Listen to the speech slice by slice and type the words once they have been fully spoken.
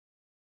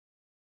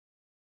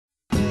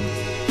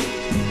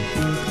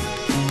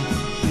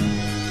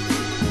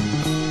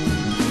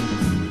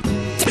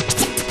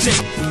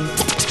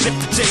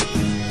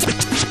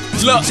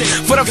Look,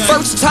 for the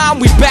first time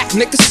we back,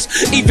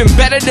 niggas. Even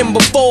better than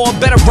before.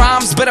 Better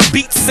rhymes, better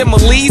beats,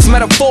 similes,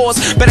 metaphors.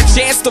 Better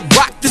chance to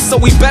rock this, so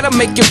we better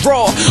make it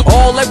raw.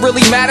 All that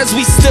really matters,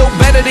 we still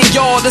better than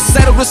y'all. To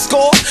settle the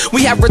score,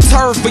 we have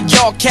returned for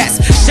y'all cats.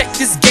 Check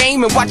this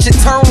game and watch it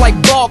turn like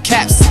ball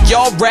caps.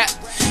 Y'all rap,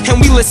 and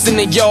we listen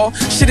to y'all.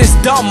 Shit is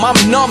dumb, I'm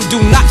numb, do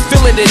not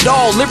feel it at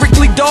all.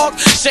 Lyrically, dog,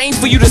 shame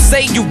for you to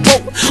say you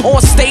wrote.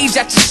 On stage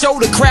at your show,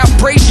 the crowd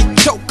praise you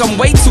choke. I'm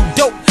way too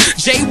dope,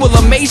 Jay will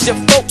amaze your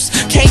folks.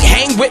 Can't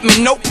hang with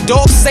me, nope,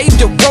 dog, save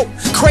the rope.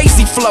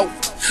 Crazy flow,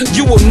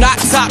 you will not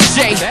top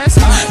Jay.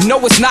 No,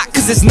 it's not,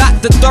 cause it's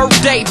not the third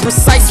day.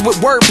 Precise with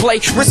wordplay,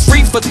 risk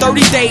free for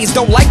 30 days.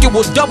 Don't like it,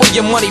 we'll double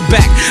your money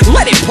back.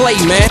 Let it play,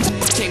 man.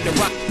 Came to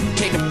rock,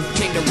 came to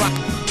rock,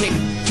 came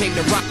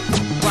to rock,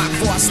 rock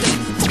before I stay.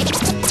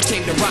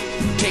 Came to rock,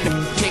 came to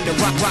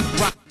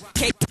rock.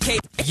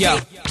 Yo,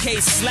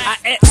 I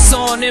X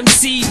on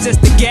MCs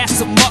just to gas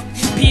them up.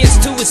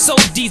 PX2 is so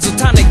diesel,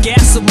 time to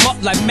gas them up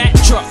like Mack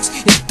trucks.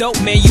 It's dope,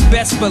 man, you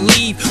best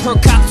believe. Her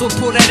cops will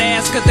pull that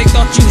ass cause they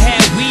thought you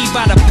had weed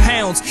by the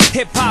pounds.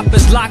 Hip-hop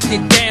has locked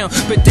it down,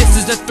 but this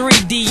is a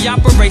 3D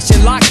operation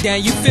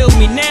lockdown. You feel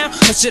me now?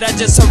 Or should I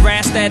just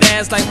harass that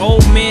ass like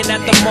old men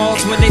at the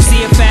malls when they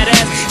see a fat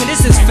ass? And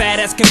this is fat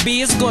as can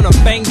be, it's gonna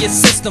bang your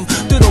system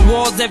through the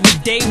walls every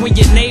day when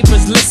your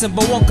neighbors listen,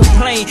 but won't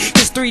complain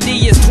cause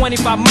 3D is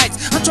 25 mics.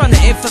 I'm trying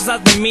to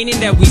emphasize the meaning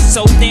that we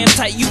so damn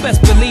tight. You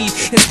best believe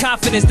it's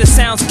confidence that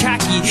sounds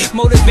cocky,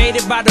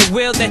 motivated by the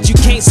will that you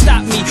can't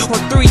stop me on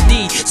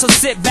 3D. So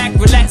sit back,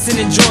 relax and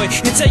enjoy,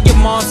 and tell your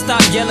mom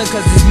stop yelling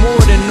cause it's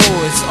more than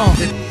noise.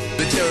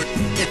 The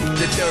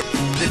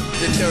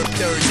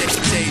third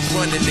stage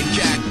running the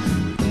gap.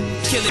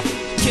 Kill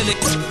it.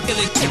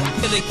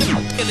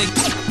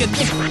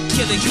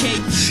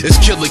 It's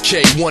Killer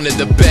K, one of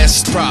the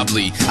best,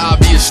 probably.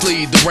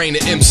 Obviously, the reign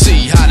of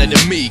MC, hotter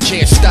than me,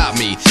 can't stop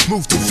me.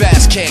 Move too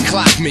fast, can't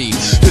clock me.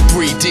 The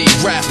 3D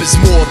rap is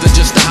more than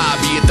just a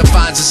hobby. It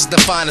defines us as the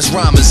finest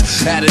rhymers.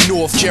 Out of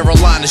North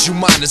Carolinas, you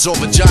miners or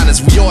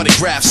vaginas, we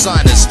autograph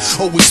signers.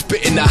 Always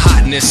spitting the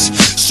hotness,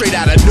 straight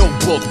out of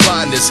notebook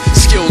binders.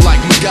 Skill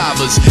like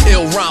MacGyvers,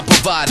 ill rhyme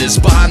providers.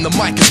 Behind the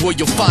mic is where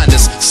you'll find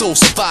us. Soul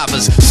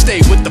survivors, stay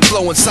with the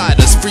flow inside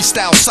us.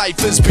 Freestyle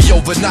ciphers be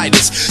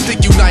overnighters.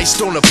 Think you nice,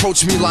 don't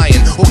approach me lying,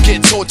 or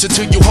get tortured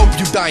till you hope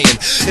you dying.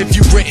 If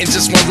you written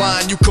just one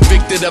line, you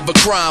convicted of a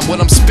crime.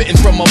 What I'm spitting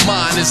from my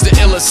mind is the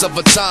illest of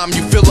a time.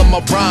 You feeling my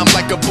rhyme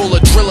like a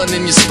bullet drilling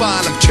in your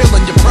spine. I'm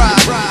killing your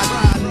pride.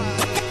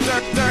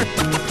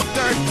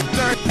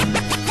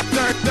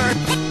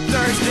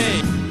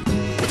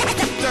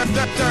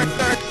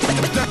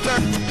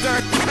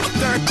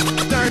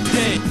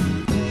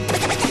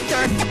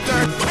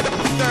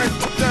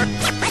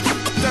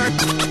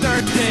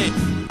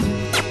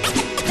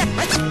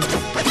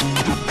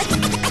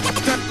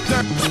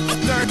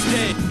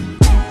 Thyrday.